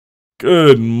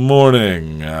Good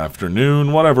morning,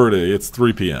 afternoon, whatever it is. It's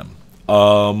 3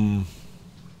 p.m.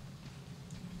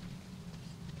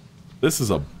 This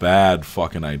is a bad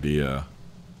fucking idea.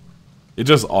 It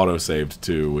just auto-saved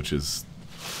too, which is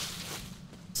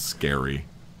scary.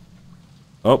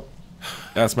 Oh,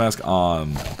 gas mask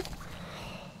on.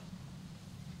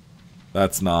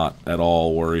 That's not at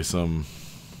all worrisome.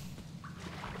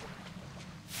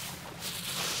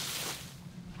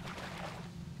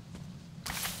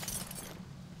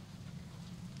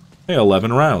 Hey,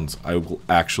 11 rounds. I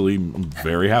actually am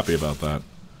very happy about that.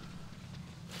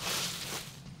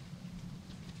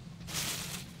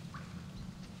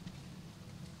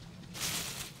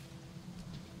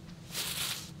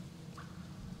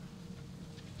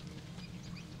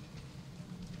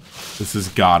 This has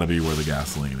gotta be where the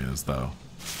gasoline is, though.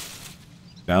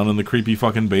 Down in the creepy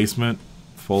fucking basement,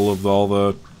 full of all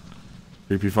the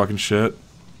creepy fucking shit.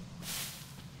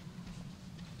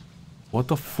 What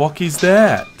the fuck is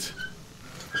that?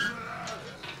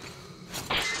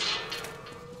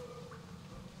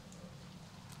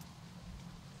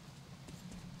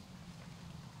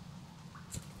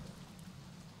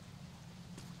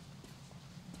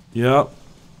 Yep.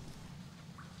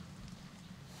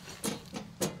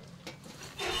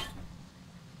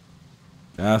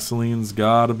 Gasoline's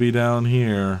gotta be down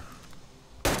here.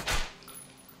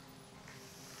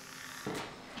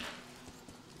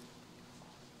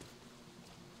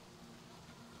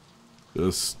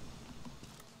 Just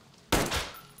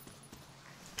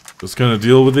gonna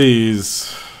deal with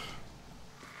these.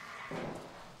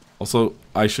 Also,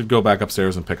 I should go back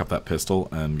upstairs and pick up that pistol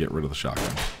and get rid of the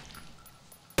shotgun.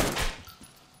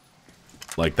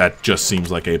 Like, that just seems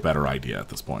like a better idea at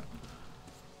this point.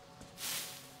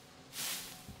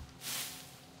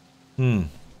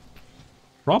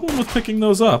 Problem with picking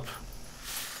those up.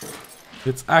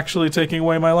 It's actually taking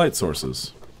away my light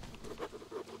sources.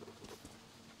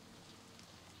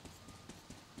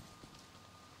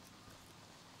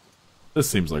 This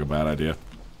seems like a bad idea.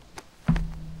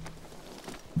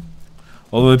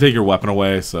 Although they take your weapon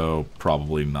away, so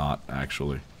probably not,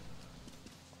 actually.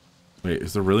 Wait,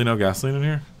 is there really no gasoline in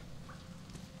here?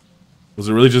 Was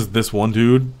it really just this one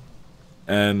dude?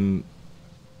 And...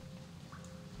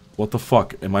 what the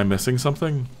fuck? Am I missing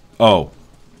something? Oh.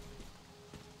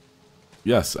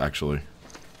 Yes, actually.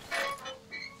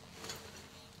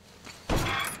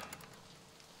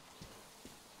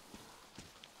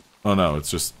 Oh no,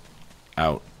 it's just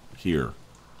out here.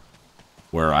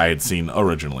 Where I had seen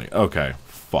originally. Okay,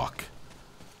 fuck.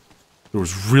 There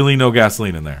was really no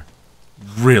gasoline in there.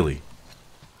 Really.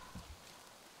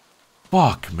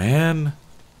 Fuck, man.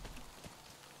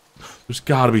 There's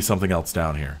gotta be something else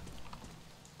down here.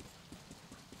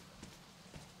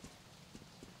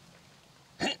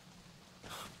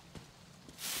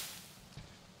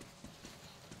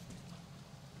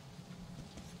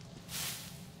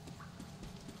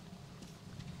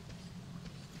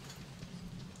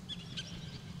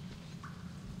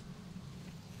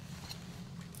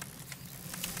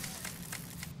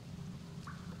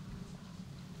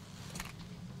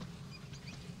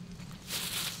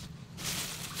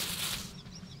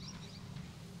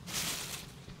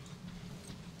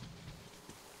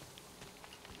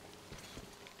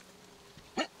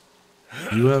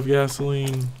 You have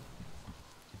gasoline?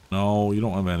 No, you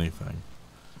don't have anything.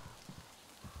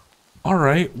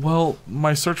 Alright, well,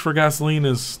 my search for gasoline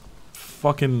is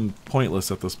fucking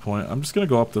pointless at this point. I'm just gonna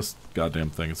go up this goddamn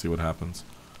thing and see what happens.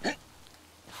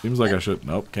 Seems like I should...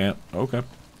 Nope, can't. Okay.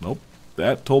 Nope.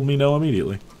 That told me no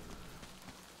immediately.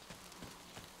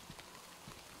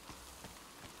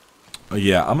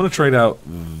 Yeah, I'm gonna trade out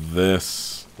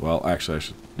this... Well, actually, I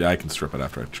should... Yeah, I can strip it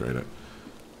after I trade it.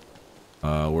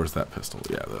 Where's that pistol?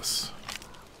 Yeah, this.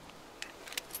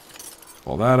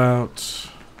 Pull that out.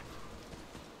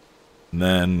 And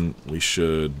then we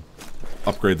should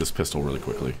upgrade this pistol really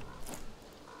quickly.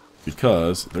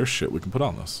 Because there's shit we can put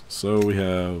on this. So we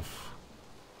have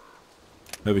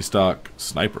heavy stock,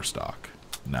 sniper stock.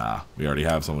 Nah, we already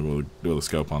have something with a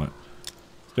scope on it.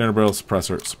 Standard barrel,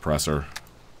 suppressor.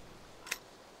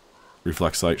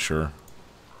 Reflex sight, sure.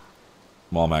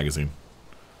 Small magazine.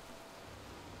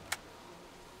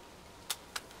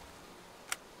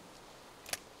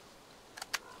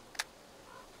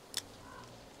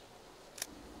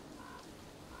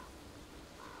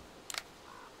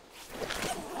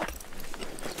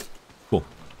 Cool.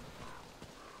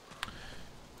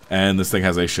 And this thing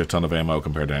has a shit ton of ammo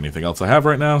compared to anything else I have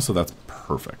right now, so that's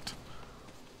perfect.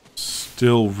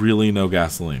 Still really no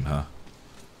gasoline, huh?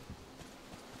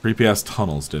 Creepy ass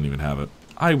tunnels didn't even have it.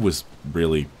 I was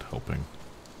really hoping.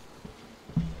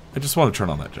 I just want to turn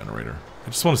on that generator. I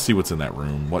just want to see what's in that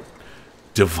room.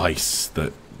 device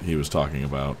that he was talking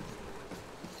about.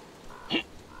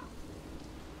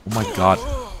 Oh my god.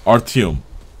 Artyom.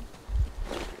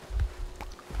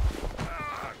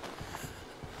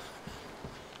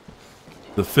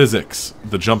 The physics,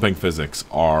 the jumping physics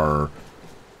are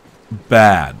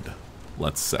bad,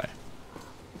 let's say.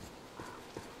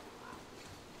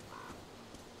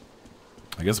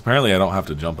 I guess apparently I don't have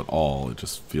to jump at all, it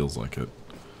just feels like it.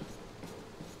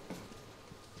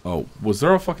 Oh, was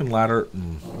there a fucking ladder?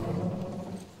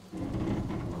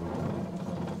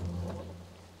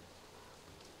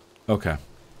 Okay.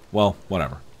 Well,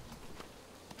 whatever.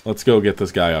 Let's go get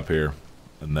this guy up here.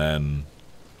 And then...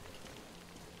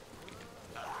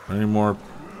 Are there any more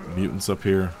mutants up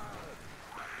here?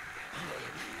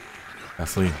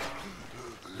 Kathleen.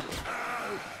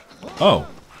 Oh.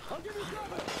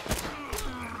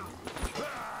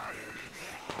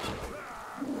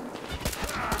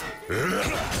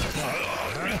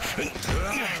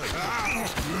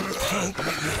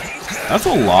 That's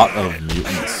a lot of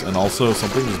mutants, and also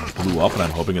something just blew up, and I'm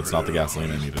hoping it's not the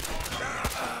gasoline I needed.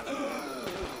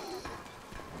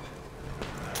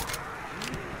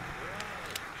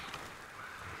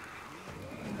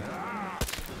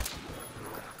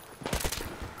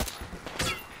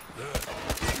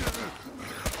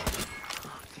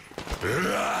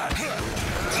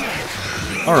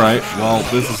 Alright, well,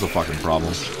 this is a fucking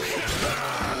problem.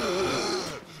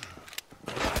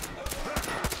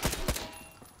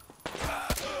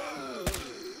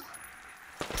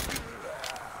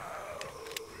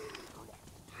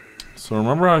 So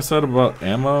remember how I said about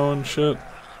ammo and shit?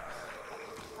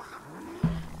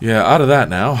 Yeah, out of that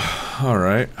now.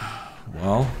 Alright.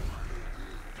 Well.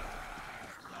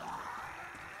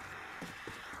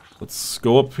 Let's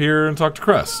go up here and talk to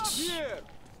Crest.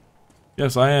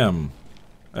 Yes, I am.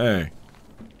 Hey.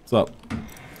 What's up?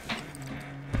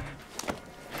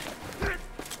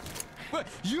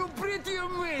 You're pretty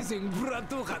amazing,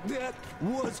 bratuха. That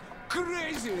was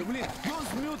crazy.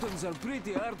 Those mutants are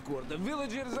pretty hardcore. The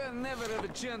villagers never have a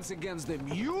chance against them.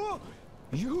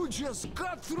 You just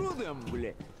cut through them,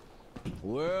 bleh.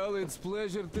 Well, it's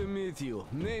pleasure to meet you.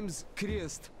 Name's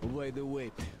Crest, by the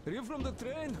way. Are you from the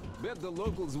train? Bet the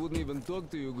locals wouldn't even talk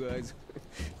to you guys.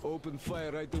 Opened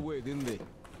fire right away, didn't they?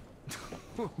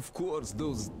 Of course,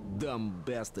 those dumb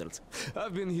bastards.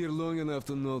 I've been here long enough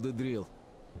to know the drill.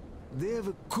 They have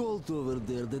a cult over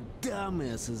there. The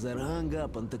dumbasses are hung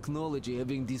up on technology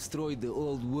having destroyed the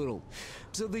old world.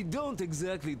 So they don't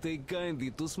exactly take kindly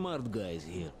to smart guys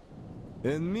here.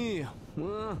 And me,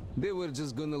 well, they were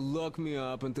just gonna lock me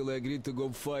up until I agreed to go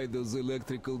fight those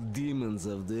electrical demons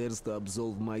of theirs to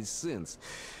absolve my sins.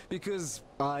 Because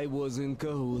I was in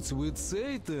cahoots with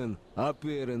Satan,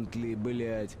 apparently,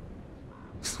 блядь.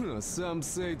 Some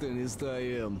Satanist I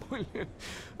am.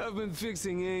 I've been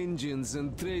fixing engines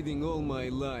and trading all my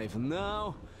life.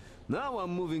 Now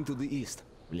I'm moving to the east.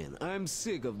 Blin, I'm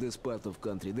sick of this part of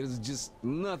country. There's just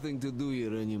nothing to do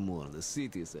here anymore. The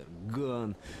cities are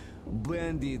gone.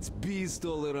 Bandits, beasts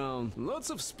all around.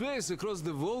 Lots of space across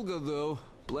the Volga, though.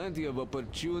 Plenty of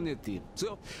opportunity.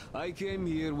 So, I came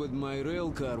here with my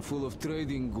rail car full of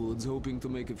trading goods, hoping to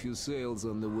make a few sales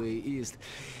on the way east.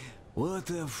 What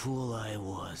a fool I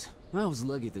was. I was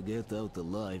lucky to get out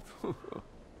alive.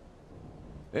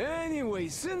 Anyway,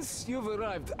 since you've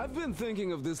arrived, I've been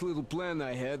thinking of this little plan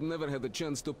I had, never had a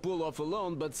chance to pull off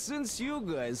alone, but since you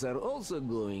guys are also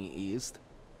going east...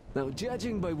 Now,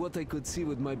 judging by what I could see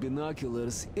with my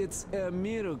binoculars, it's a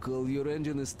miracle your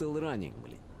engine is still running.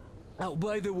 Oh,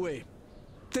 by the way,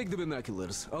 take the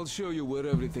binoculars. I'll show you where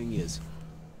everything is.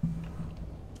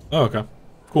 Oh, okay.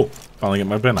 Cool. Finally get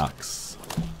my binocs.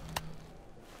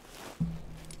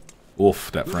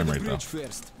 Oof, that frame rate though.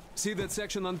 First. See that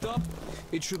section on top?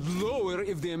 It should lower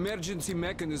if the emergency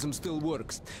mechanism still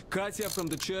works. Katya from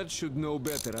the church should know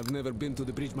better. I've never been to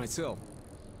the bridge myself.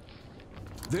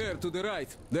 There, to the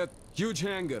right, that huge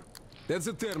hangar. That's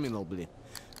a terminal, bleh.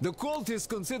 The cultists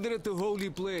consider it a holy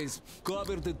place.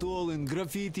 Covered it all in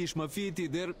graffiti,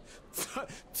 schmaffiti. Their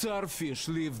tsarfish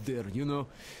lived there, you know?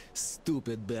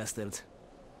 Stupid bastards.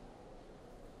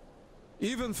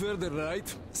 Even further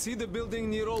right, see the building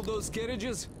near all those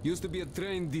carriages? Used to be a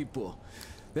train depot.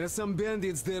 There are some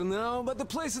bandits there now, but the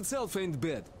place itself ain't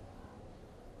bad.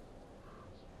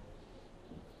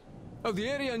 Oh, the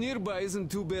area nearby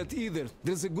isn't too bad either.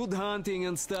 There's a good hunting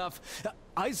and stuff.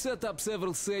 I set up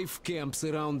several safe camps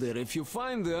around there. If you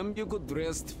find them, you could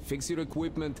rest, fix your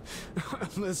equipment.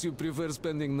 Unless you prefer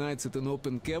spending nights at an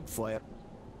open campfire.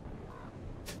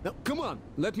 Now, come on,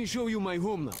 let me show you my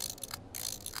home now.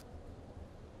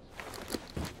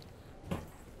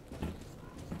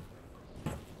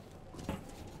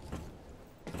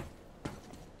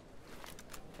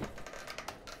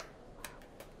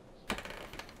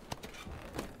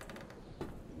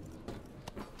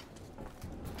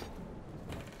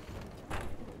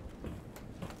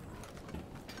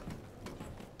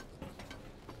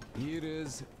 Here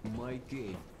is my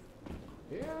cave.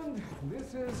 And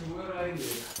this is where I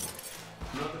live.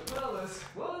 Not a palace,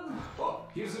 one. Oh,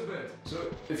 here's a bed. So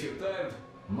if you're tired,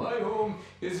 my home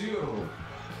is your home.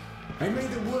 I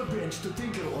made a workbench to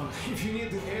tinker on. If you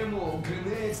need ammo or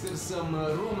grenades, there's some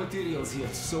raw materials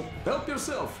here. So help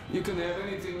yourself. You can have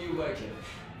anything you like here.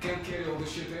 Can't carry all the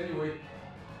shit anyway.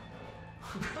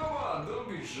 Come on, don't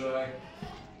be shy.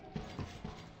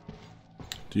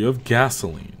 Do you have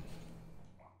gasoline?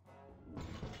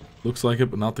 Looks like it,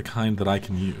 but not the kind that I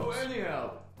can use. Oh,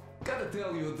 anyhow, gotta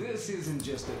tell you, this isn't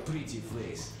just a pretty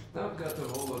place. I've got a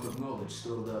whole lot of knowledge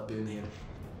stored up in here.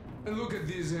 And look at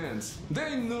these hands.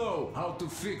 They know how to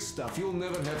fix stuff. You'll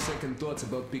never have second thoughts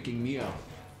about picking me up.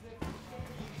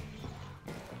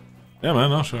 Yeah,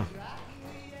 man, no, sure.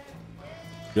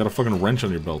 You got a fucking wrench on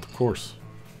your belt, of course.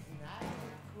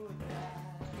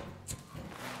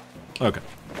 Okay.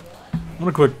 I'm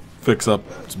gonna quick fix up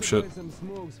some shit. Some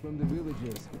smokes from the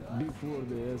villagers before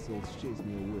the assholes chased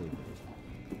me away.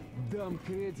 Dumb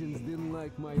cretins didn't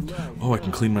like my love. Oh, I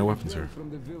can clean my weapons here. From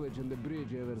the village and the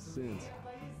bridge ever since.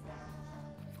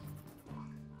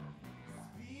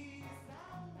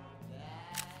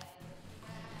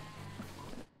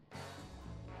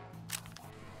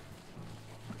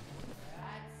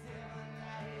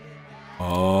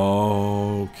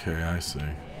 Okay, I see.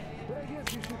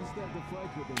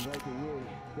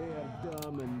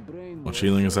 Much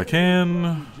healing as I can.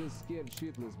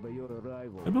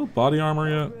 I built body armor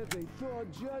yet?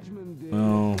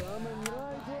 No.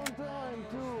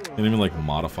 Can't even like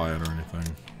modify it or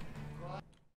anything.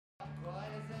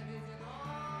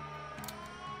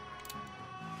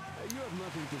 You have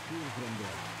nothing to fear from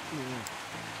that.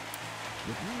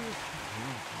 But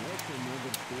that's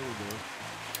another story though.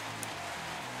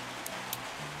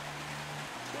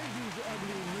 Take these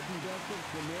ugly written bastards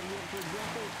from earlier, for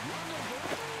example. One of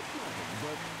them, it's nothing.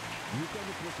 But you come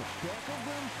across a pack of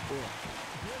them? Or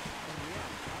just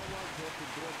run. I won't have to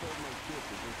drop all my shit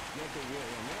to just get away,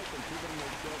 and I consider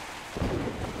myself...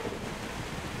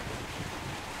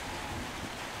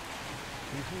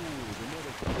 the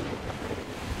motherfucker.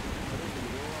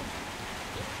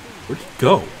 Where'd he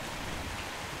go?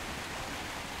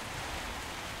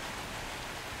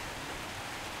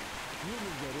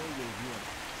 Humans are always here.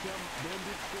 Some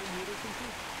bandits came here recently.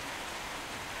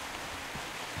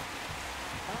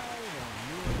 I have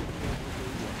no idea what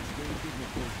they want. They didn't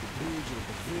approach the bridge or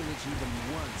the village even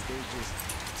once. They just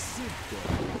sit there.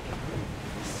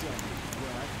 Something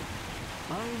bad.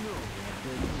 I know what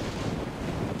they do.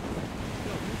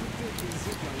 No, you can take the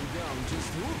zipline down. Just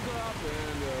hook up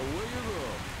and away you go.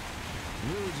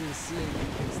 Villagers say you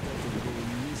can start to go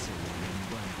missing when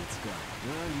bandits come.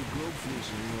 Well, you go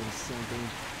fishing or something.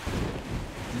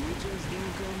 You just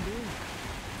don't come back.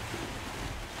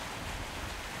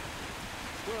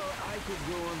 Well, I could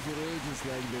go on for ages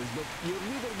like this, but your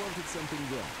leader wanted something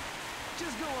done.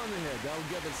 Just go on ahead. I'll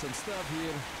gather some stuff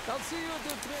here. I'll see you at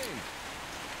the train.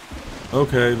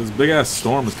 Okay, this big ass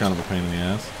storm is kind of a pain in the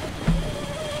ass.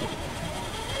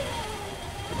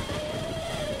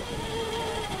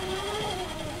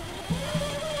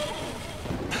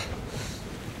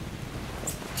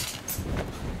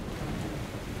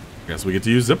 Guess we get to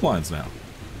use zip lines now.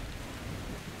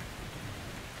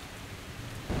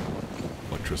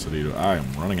 Electricity to... I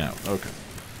am running out. Okay.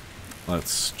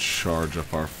 Let's charge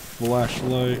up our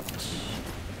flashlight.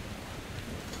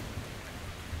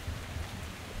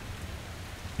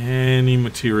 Any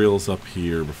materials up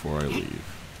here before I leave?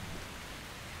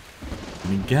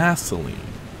 Any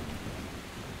gasoline?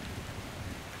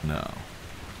 No.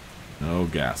 No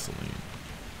gasoline.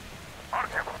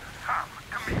 Artyom, Sam,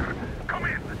 come here. Come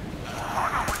in. Oh,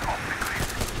 no, it's awfully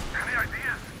crazy. Any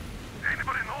ideas?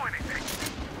 Anybody know anything?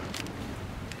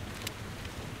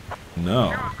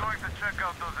 No. She was going to check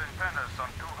out those antennas on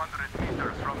 200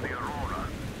 meters from the Aurora.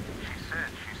 She said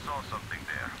she saw something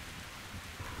there.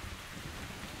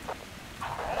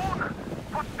 Alone?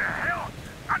 What the hell?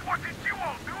 And what did you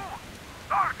all do?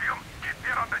 Artyom, get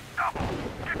there on the double.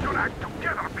 Get your act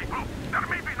together, people. There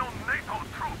may be no NATO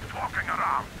troops walking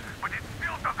around, but it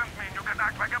still doesn't mean you can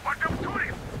act like a bunch of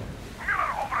tourists.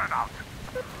 Miller over and out.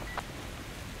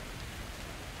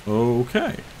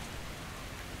 Okay.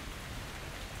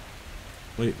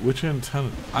 Wait, which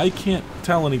antenna? I can't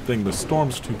tell anything. The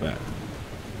storm's too bad.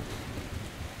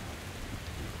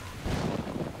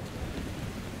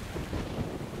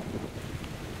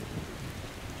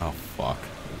 Oh, fuck.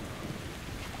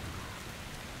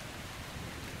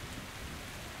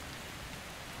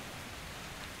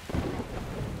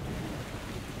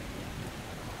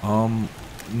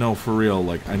 No, for real,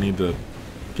 like, I need to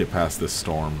get past this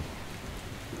storm.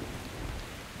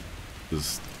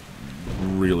 This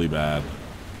really bad.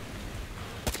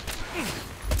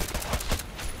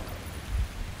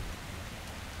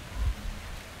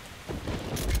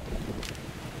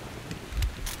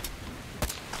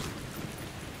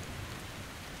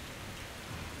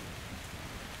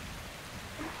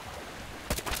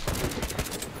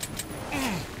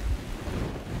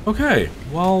 Okay,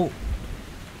 well...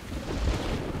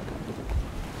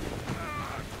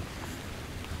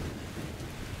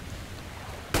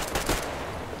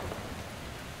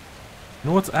 You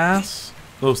know what's ass?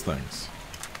 Those things.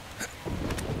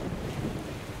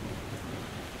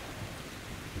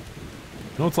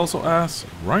 You know what's also ass?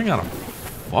 Running out of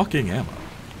fucking ammo.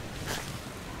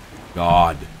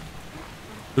 God.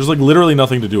 There's like literally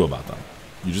nothing to do about them.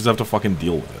 You just have to fucking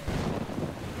deal with it.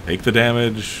 Take the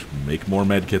damage, make more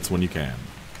medkits when you can.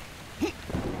 It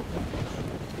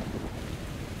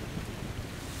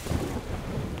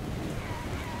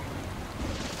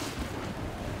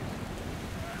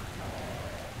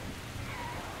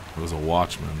was a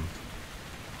watchman.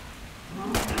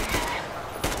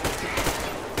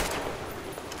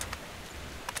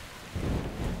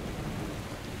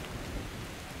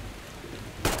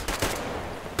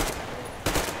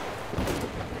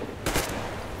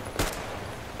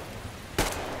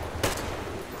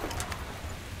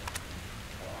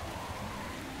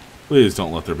 Please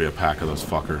don't let there be a pack of those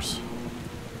fuckers.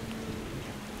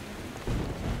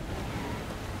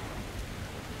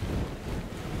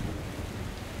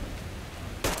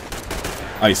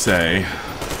 I say.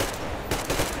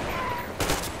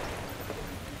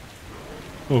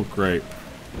 Oh, great.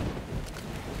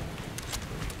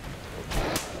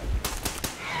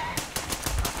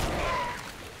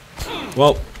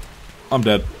 Well, I'm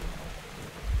dead.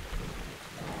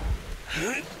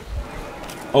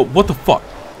 Oh, what the fuck?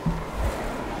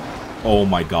 Oh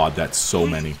my god, that's so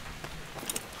many.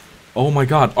 Oh my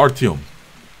god, Artyom.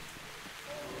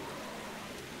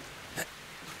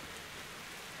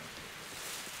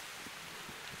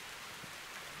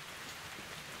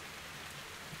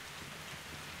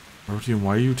 Artyom,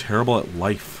 why are you terrible at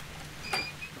life?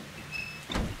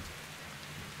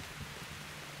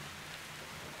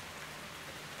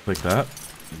 Like that?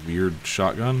 Weird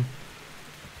shotgun.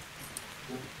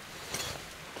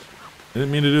 I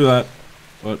didn't mean to do that,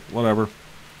 but whatever.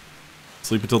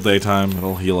 Sleep until daytime,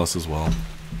 it'll heal us as well.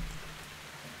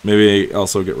 Maybe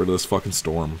also get rid of this fucking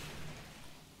storm.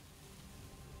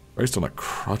 Christ on a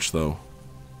crutch, though.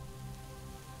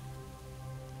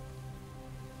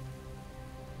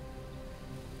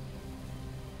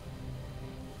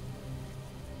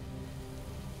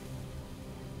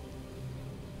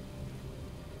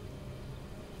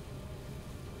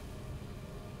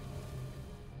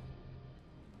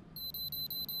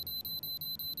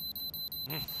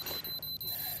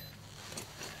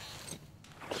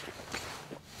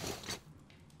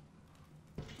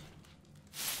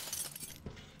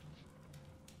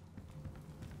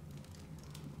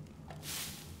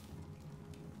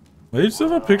 They just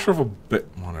have a picture of a bit.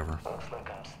 Whatever. Looks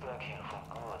like I'm stuck here for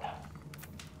good.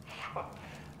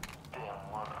 Damn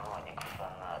moronic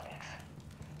fanatics.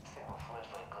 Single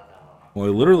flashlight got them. Well, I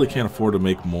literally can't afford to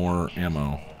make more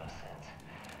ammo. Ever since.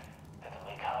 Had to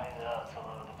make hideouts all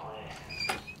over the place.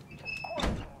 Quite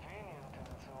convenient in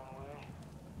its own way.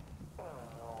 You never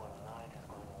know what night is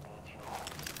going to get you.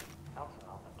 Also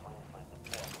know the place like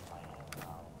the back of my hand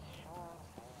now.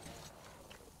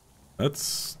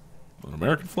 That's an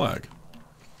American flag.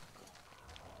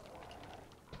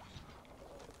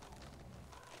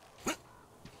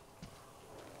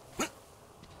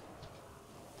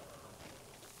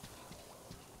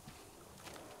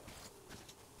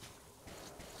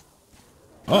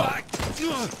 Oh.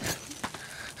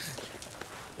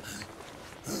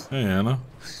 Hey, Anna.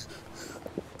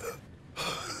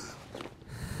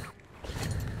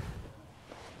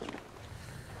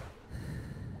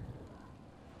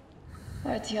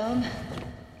 Artyom,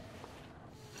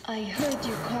 I heard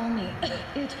you call me.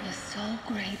 It was so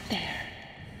great there.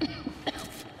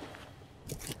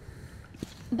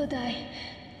 But I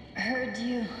heard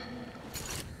you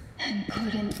and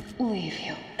couldn't leave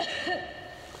you.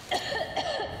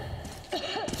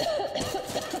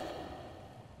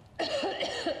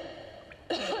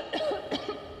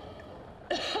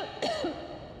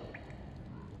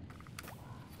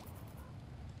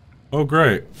 Oh,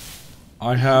 great.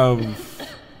 I have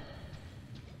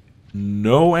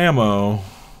no ammo.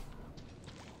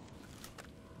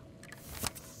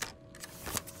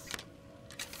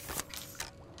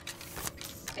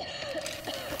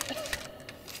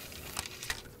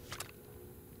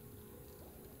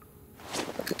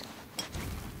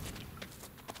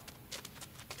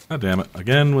 God damn it.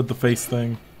 Again with the face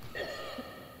thing.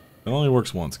 It only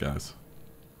works once, guys.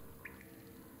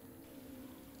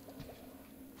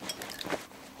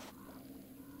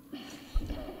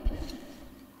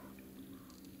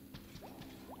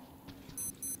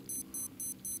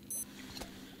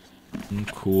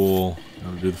 Cool.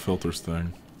 Gotta do the filters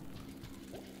thing.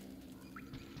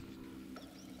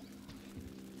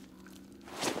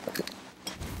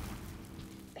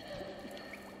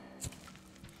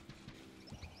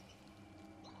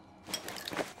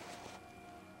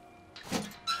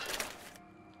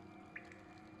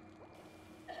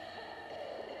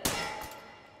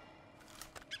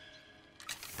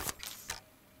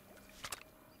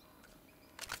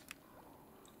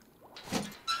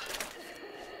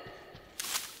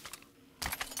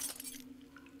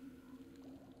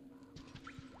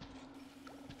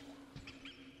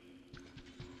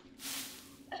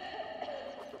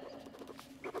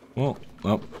 Well,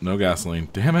 oh, no gasoline.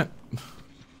 Damn it.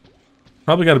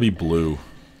 Probably gotta be blue.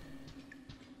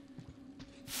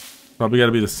 Probably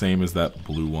gotta be the same as that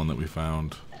blue one that we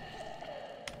found.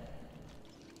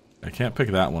 I can't pick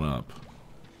that one up.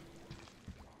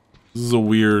 This is a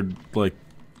weird, like,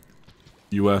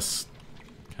 U.S.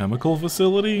 chemical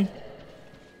facility?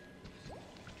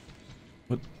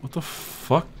 What the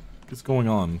fuck is going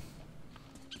on?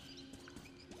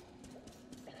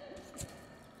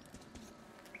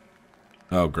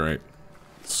 Oh, great.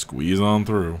 Squeeze on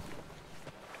through.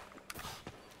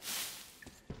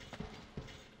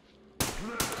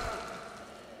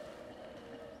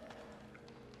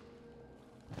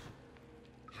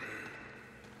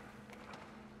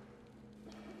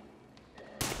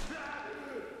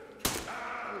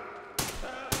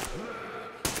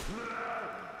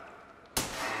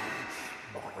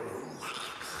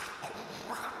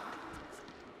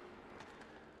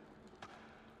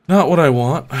 Not what I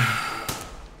want.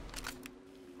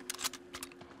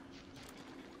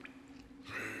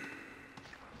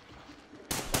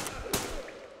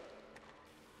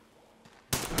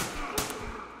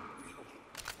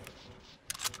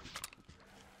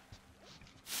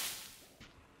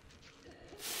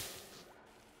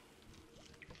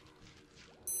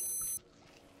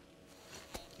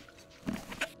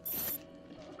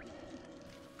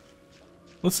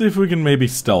 Let's see if we can maybe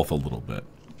stealth a little bit.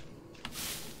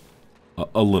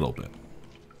 A little bit.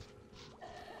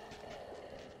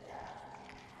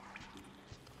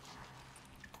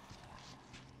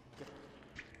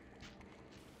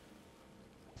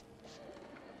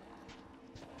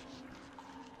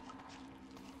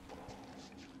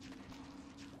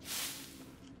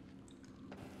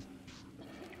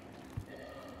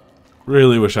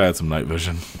 Really wish I had some night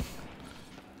vision.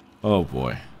 Oh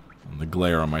boy. And the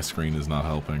glare on my screen is not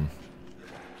helping.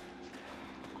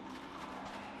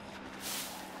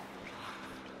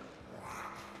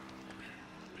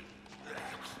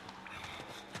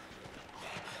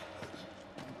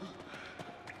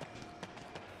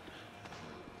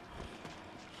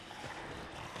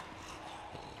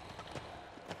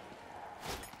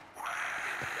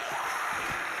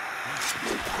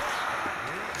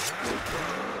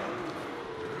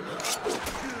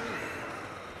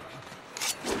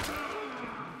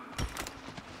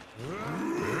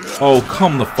 Oh,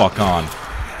 come the fuck on.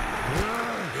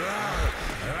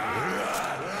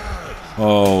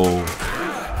 Oh.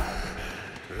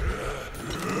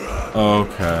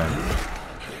 Okay.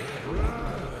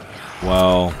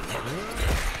 Well.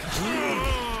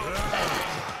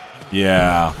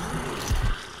 Yeah.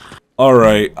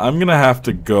 Alright, I'm gonna have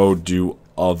to go do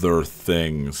other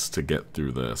things to get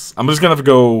through this. I'm just gonna have to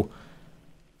go...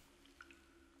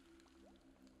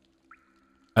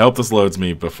 I hope this loads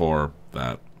me before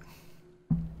that.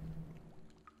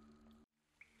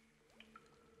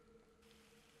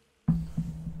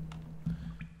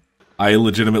 I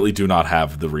legitimately do not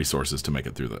have the resources to make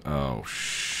it through the... Oh,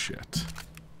 shit.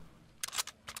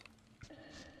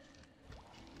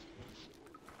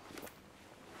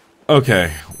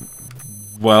 Okay.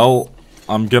 Well,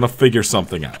 I'm gonna figure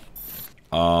something out.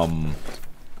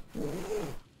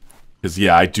 Because,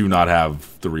 yeah, I do not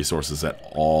have the resources at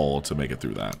all to make it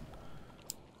through that.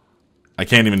 I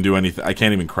can't even do anything. I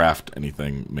can't even craft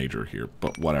anything major here.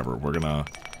 But whatever. We're gonna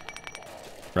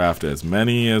craft as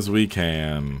many as we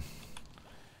can.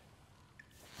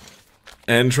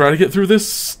 And try to get through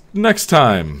this next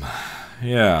time.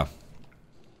 Yeah.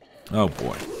 Oh,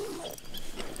 boy.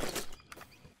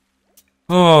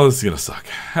 Oh, this is gonna suck.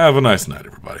 Have a nice night,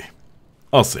 everybody.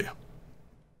 I'll see you.